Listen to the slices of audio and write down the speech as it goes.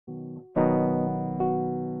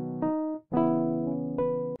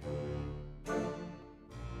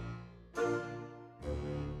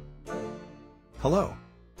Hello.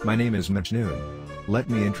 My name is Majnoon. Let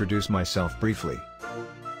me introduce myself briefly.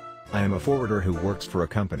 I am a forwarder who works for a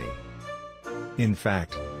company. In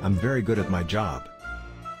fact, I'm very good at my job.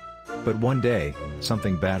 But one day,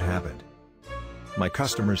 something bad happened. My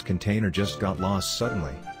customer's container just got lost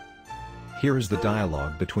suddenly. Here is the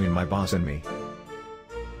dialogue between my boss and me.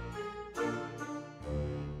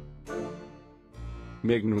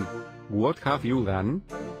 Majnoon, what have you done?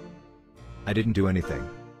 I didn't do anything.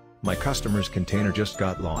 My customer's container just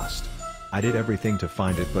got lost. I did everything to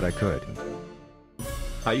find it, but I couldn't.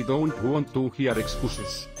 I don't want to hear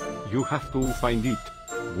excuses. You have to find it.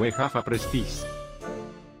 We have a prestige.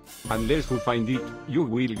 Unless you find it, you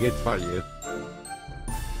will get fired.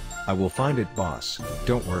 I will find it, boss,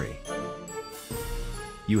 don't worry.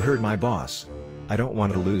 You heard my boss. I don't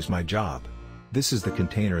want to lose my job. This is the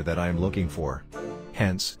container that I am looking for.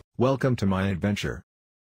 Hence, welcome to my adventure.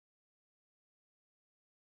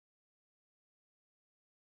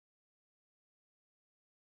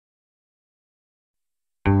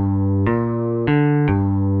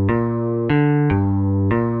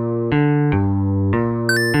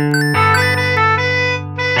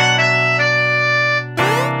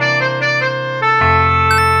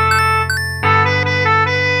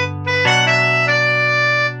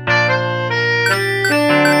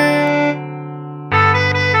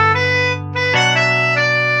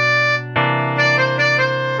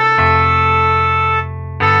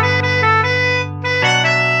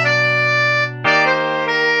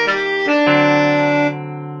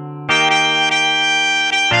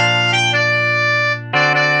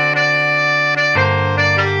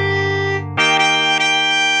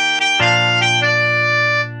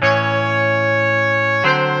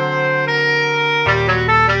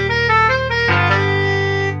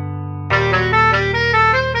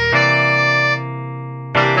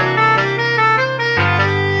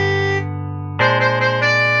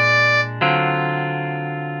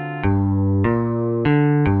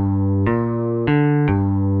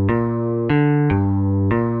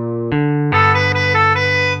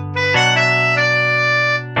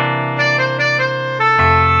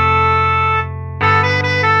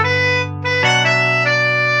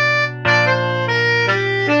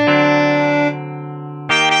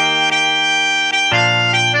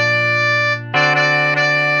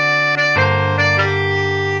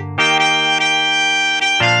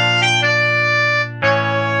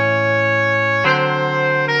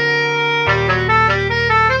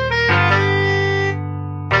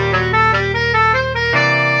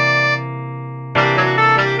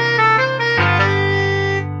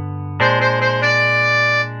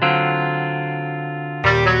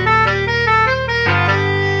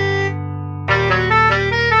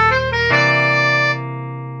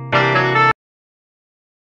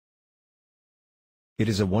 It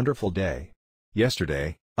is a wonderful day.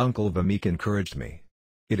 Yesterday, Uncle Vamik encouraged me.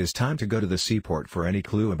 It is time to go to the seaport for any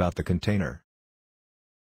clue about the container.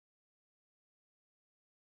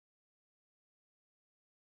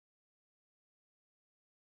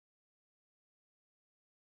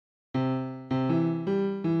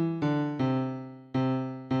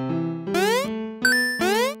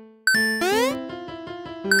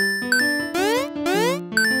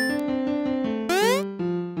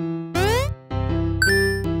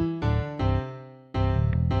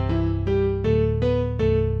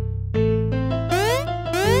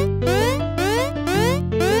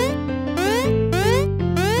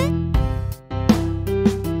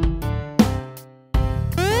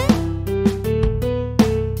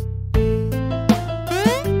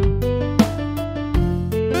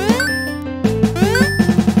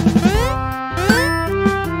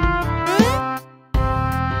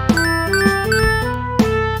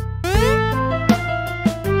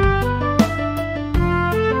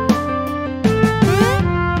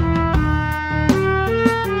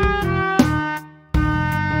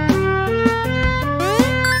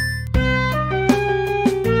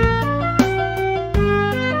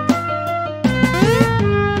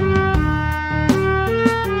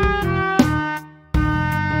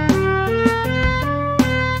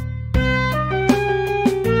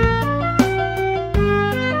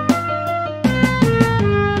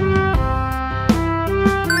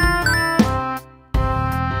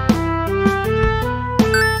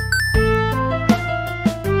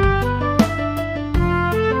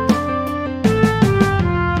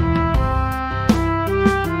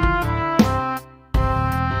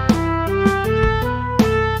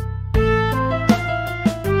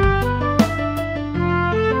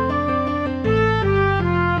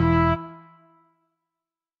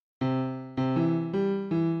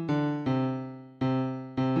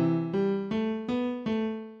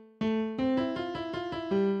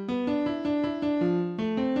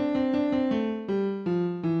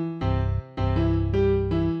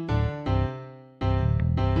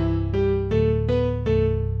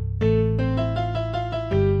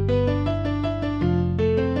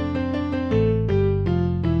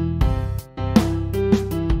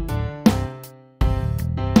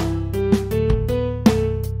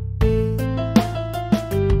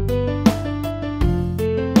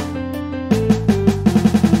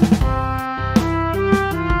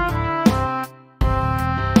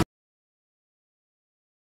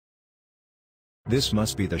 This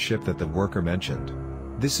must be the ship that the worker mentioned.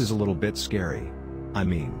 This is a little bit scary. I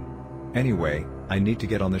mean. Anyway, I need to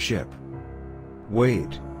get on the ship.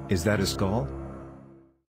 Wait, is that a skull?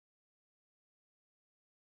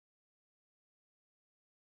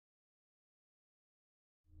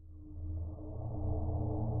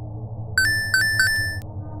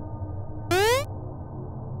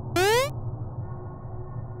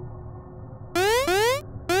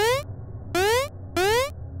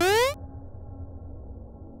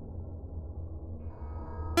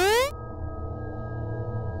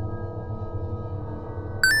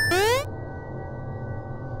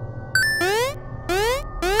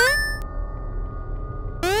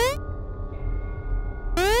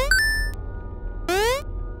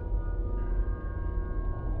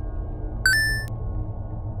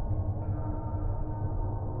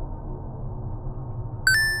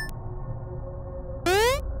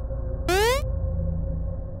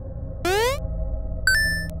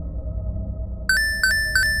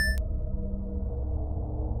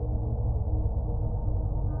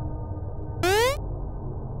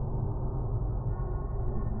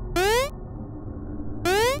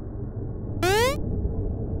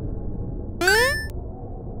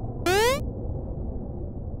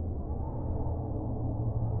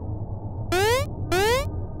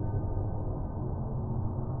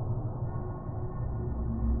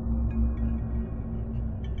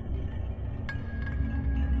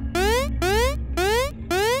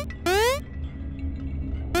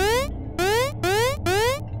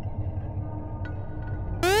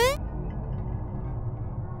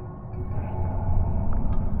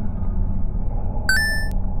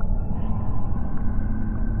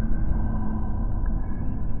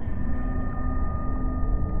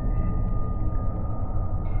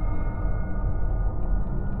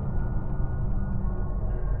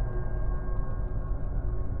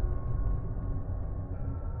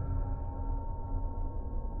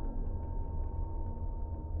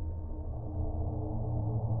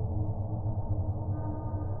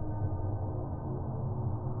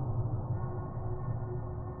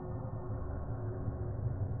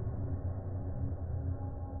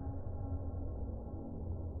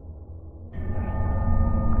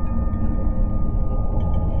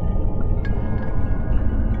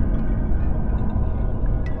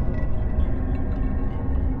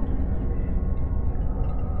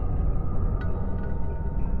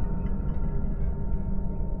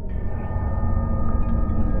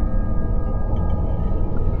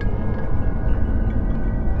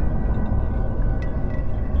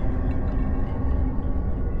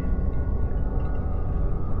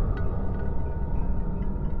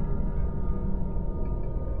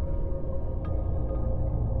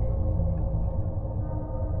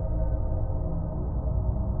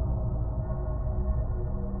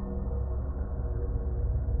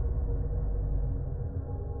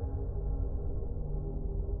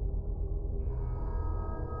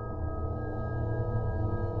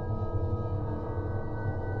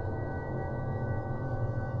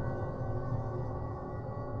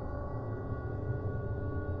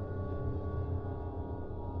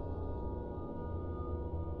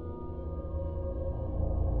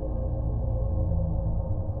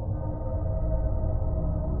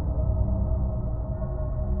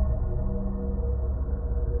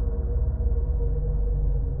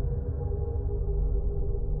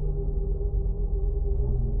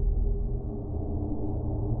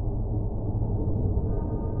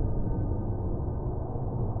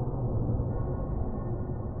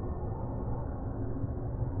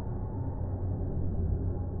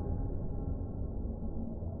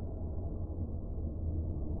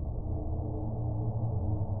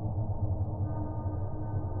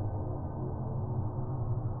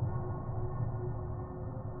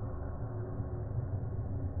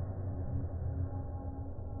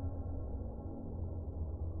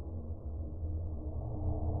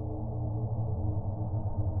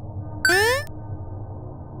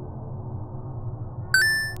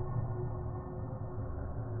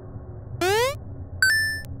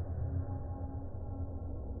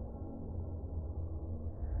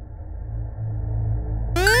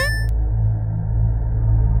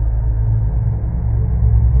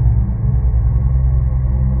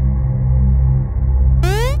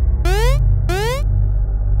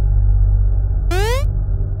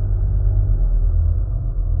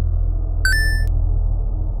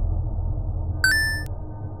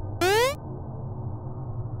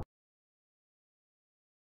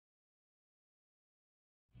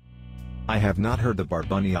 I have not heard the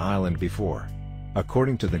Barbunya Island before.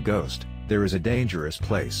 According to the ghost, there is a dangerous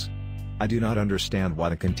place. I do not understand why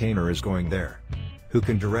the container is going there. Who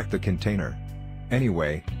can direct the container?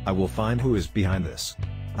 Anyway, I will find who is behind this.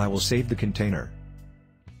 I will save the container.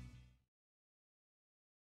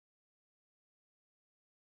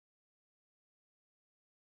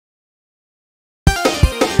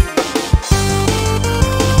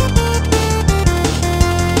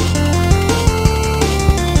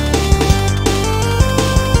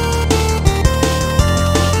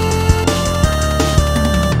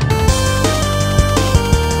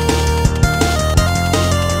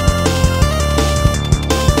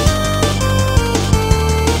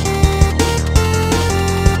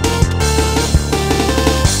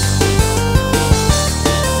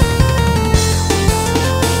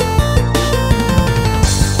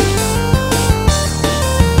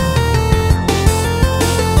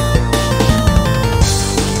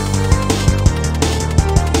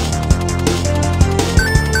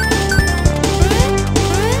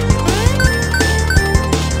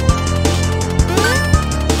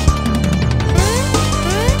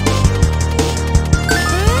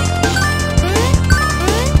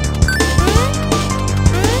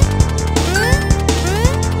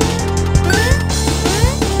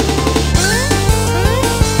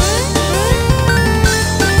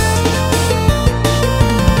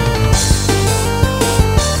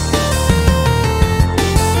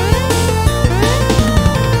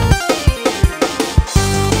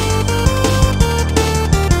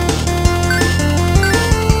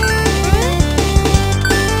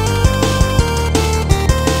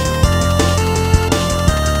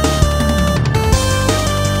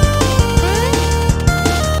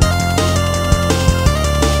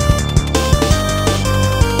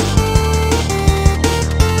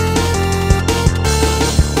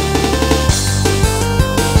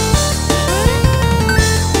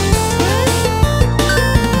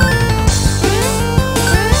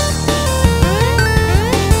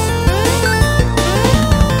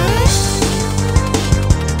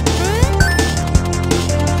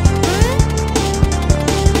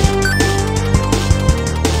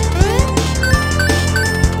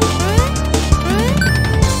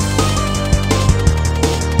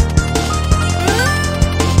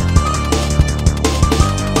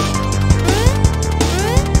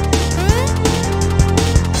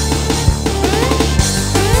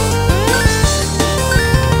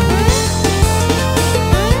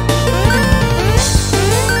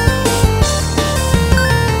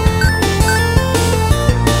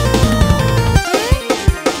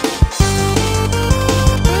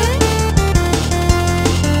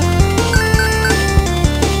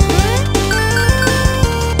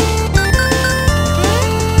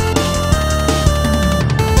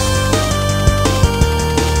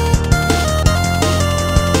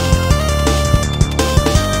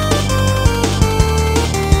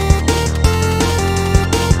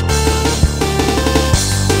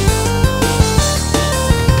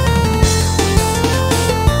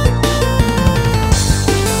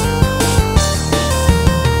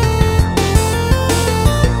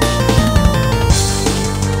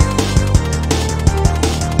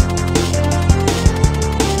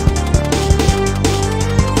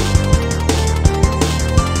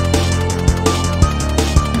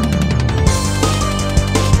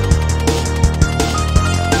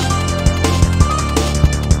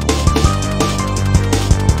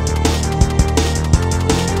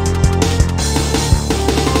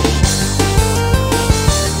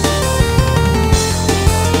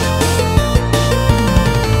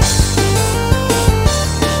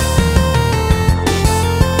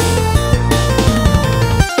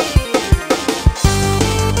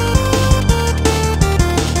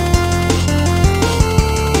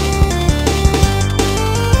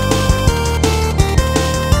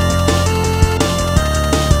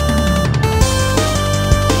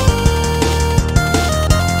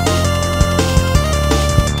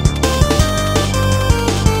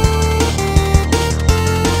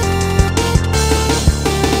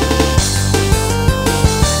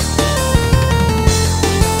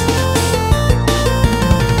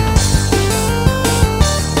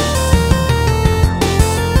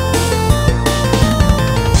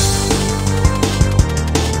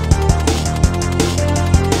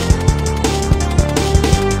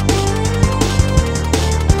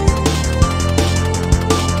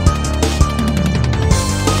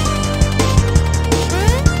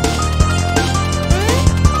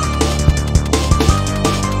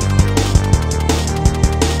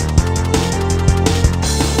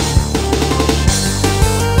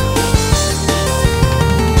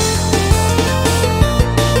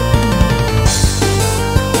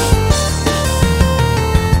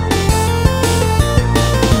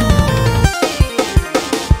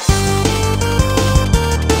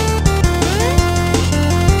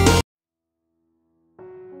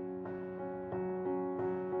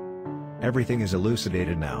 Everything is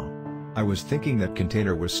elucidated now. I was thinking that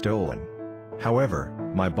container was stolen. However,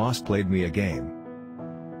 my boss played me a game.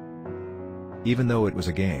 Even though it was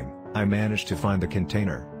a game, I managed to find the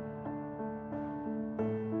container.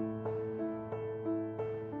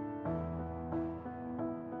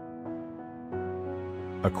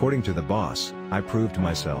 According to the boss, I proved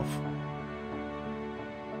myself.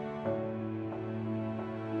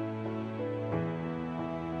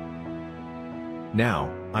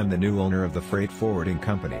 Now, I'm the new owner of the freight forwarding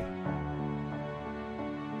company.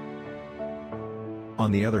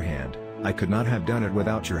 On the other hand, I could not have done it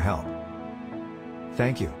without your help.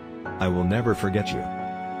 Thank you. I will never forget you.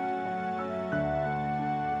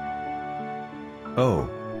 Oh,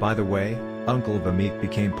 by the way, Uncle Bamik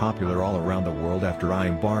became popular all around the world after I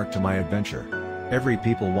embarked on my adventure. Every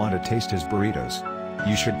people want to taste his burritos.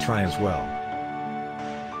 You should try as well.